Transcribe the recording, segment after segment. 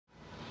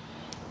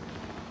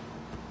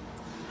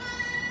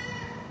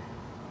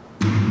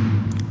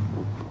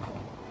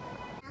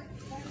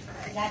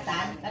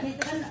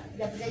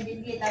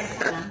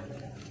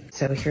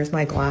So here's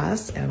my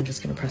glass, and I'm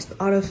just gonna press the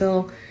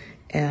autofill,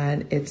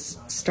 and it's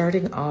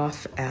starting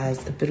off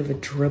as a bit of a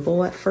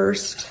dribble at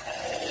first,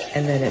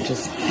 and then it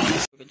just...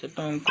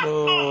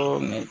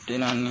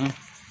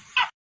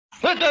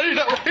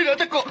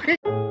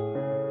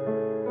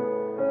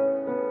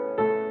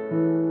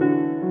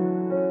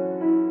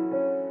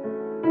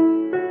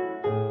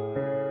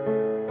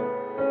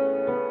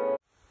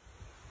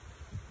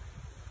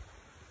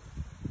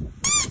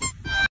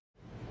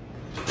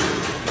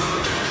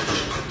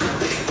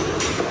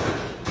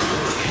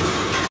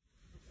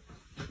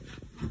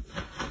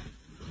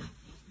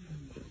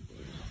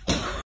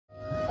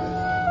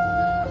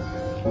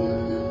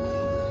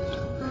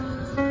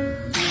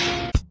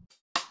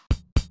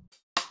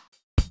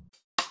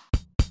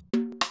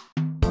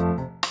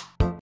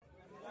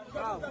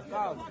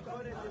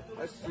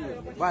 Let's see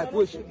it. Vai,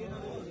 puxa.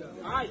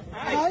 Ai,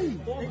 ai,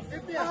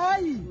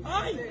 ai,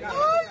 ai,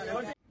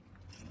 ai.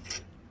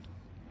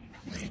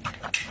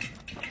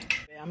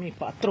 A mi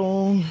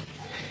patrón.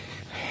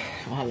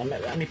 Ojalá me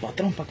vea mi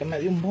patrón para que me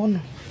dé un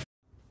bono.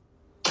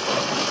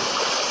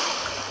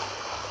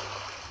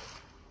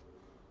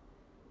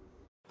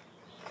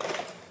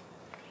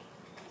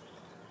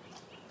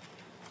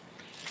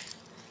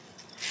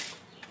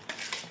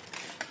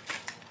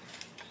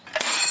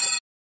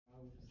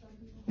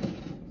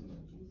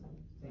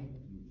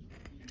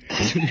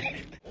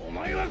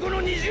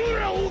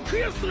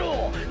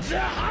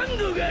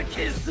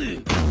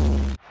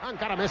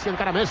 Encara Messi,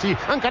 encara Messi,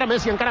 encara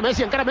Messi, encara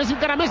Messi, encara Messi,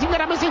 encara Messi,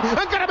 encara Messi,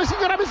 encara Messi,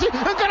 encara Messi,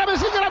 encara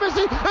Messi, encara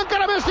Messi,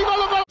 encara Messi,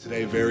 gol, gol.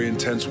 Today, very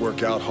intense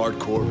workout,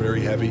 hardcore,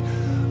 very heavy,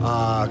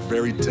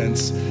 very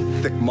dense,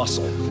 thick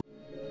muscle.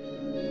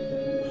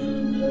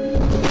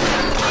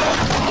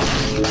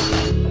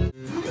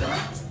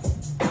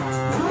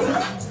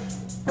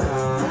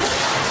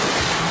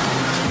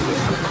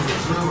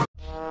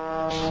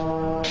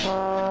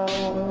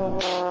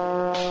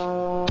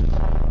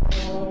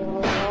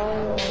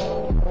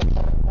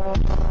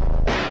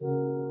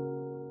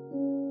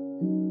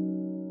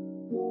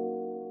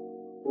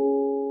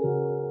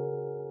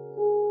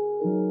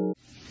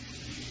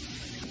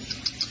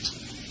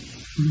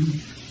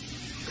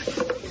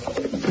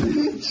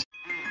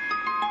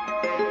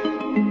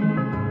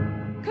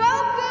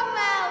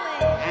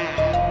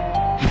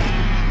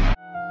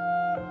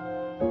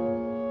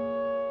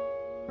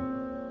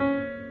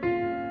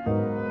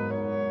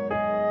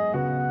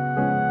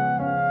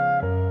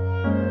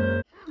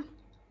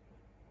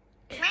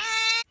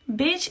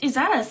 Bitch, is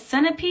that a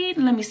centipede?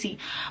 Let me see.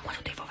 1,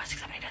 2, 3, 4, 5,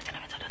 6, 7, 8, 9, 10,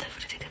 11, 12, 13,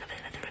 14, 15.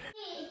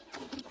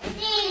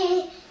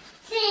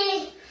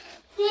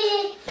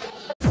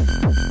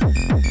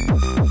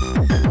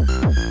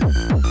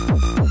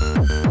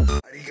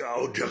 Raga,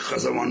 oggi a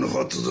casa mi hanno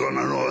fatto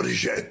una nuova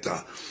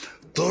ricetta.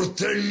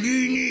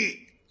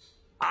 Tortellini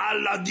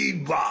alla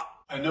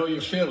diva. I know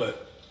you feel it.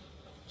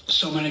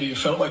 So many of you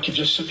felt like you've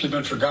just simply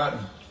been forgotten.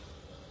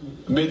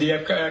 Made the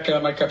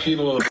economic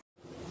upheaval of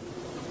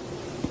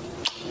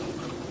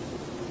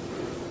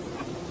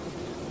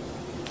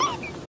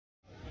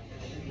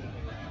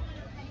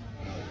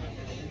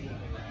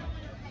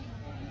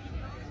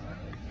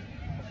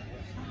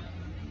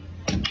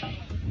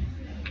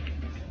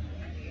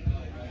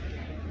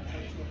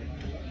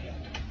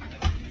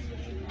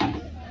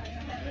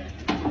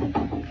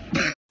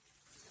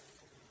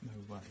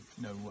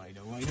No way.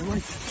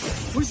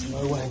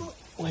 No way.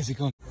 Where's he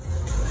gone?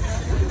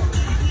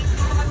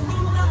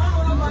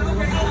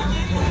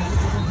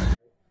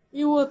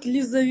 И вот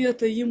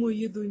Лизавета ему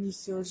еду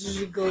несет,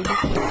 жигаль.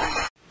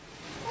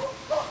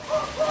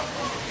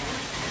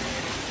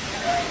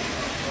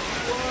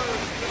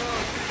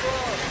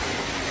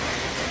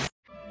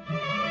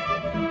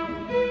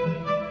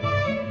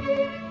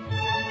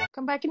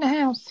 Come back in the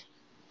house.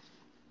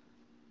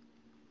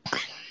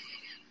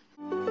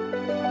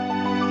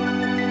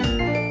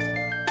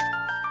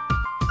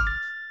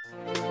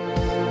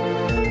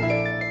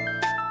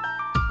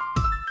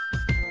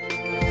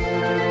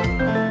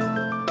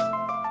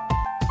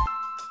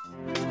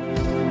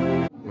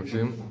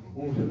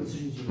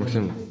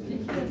 Максим,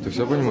 ты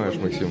все понимаешь,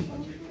 Максим?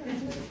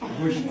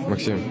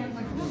 Максим.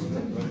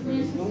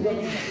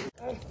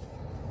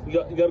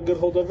 You got a good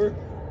hold of her?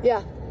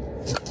 Yeah.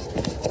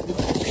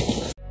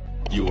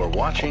 You are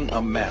watching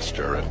a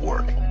master at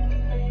work.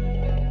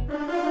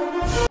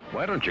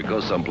 Why don't you go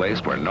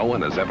someplace where no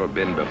one has ever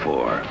been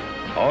before?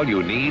 All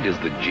you need is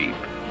the Jeep.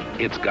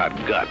 It's got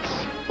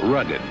guts,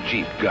 rugged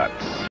Jeep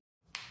guts.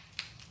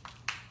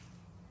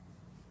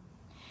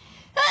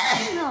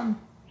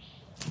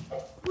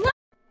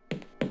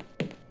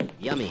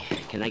 Yummy.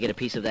 Can I get a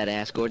piece of that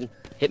ass, Gordon?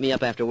 Hit me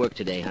up after work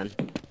today, hon.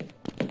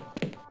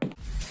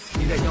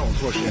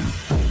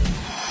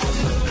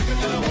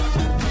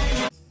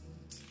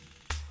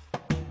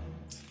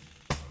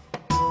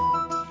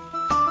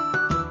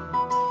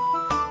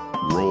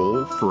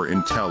 Roll for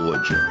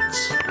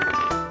intelligence.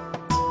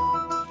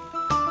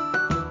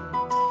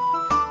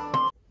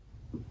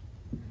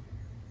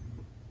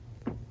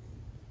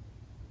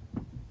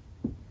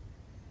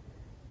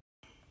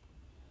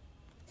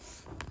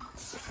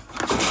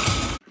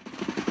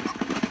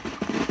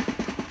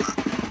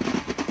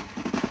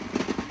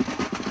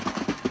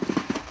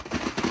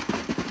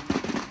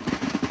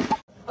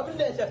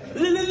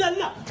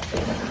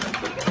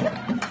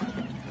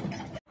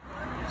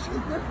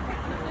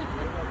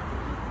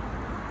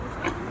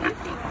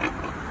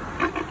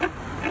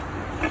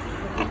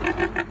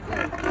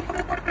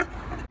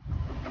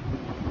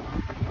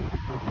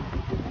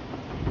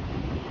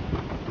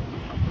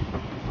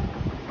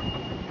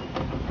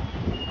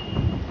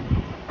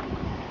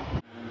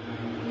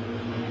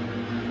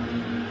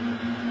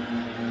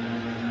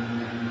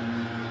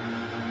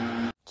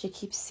 She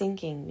keeps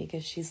sinking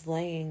because she's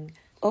laying.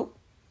 Oh.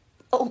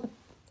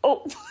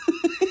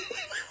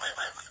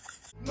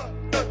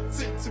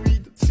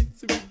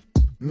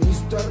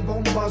 Mr.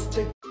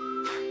 Bombastic.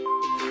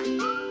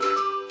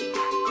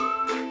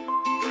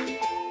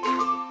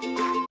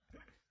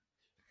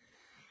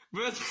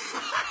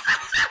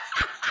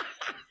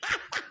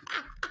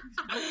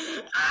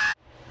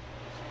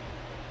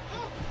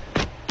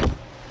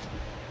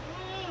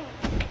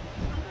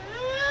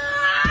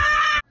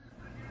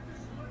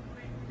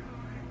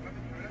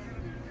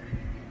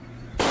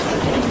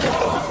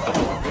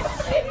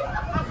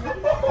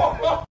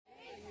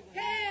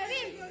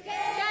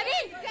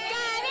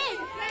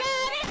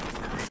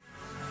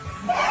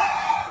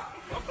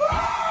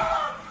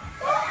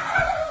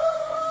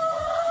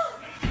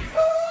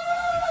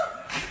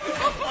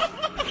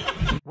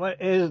 What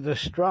is the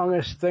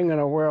strongest thing in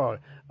the world?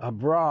 A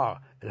bra.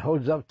 It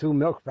holds up 2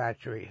 milk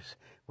factories.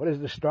 What is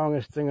the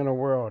strongest thing in the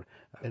world?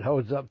 It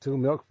holds up 2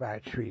 milk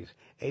factories.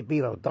 Hey,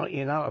 Beto, don't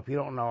you know? If you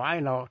don't know, I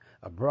know.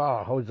 A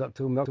bra holds up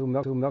 2 milk.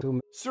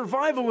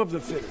 Survival of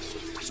the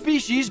fittest.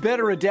 Species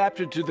better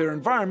adapted to their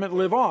environment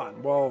live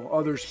on, while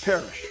others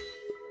perish.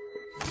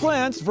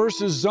 Plants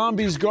versus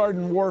Zombies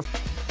Garden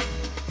Warfare.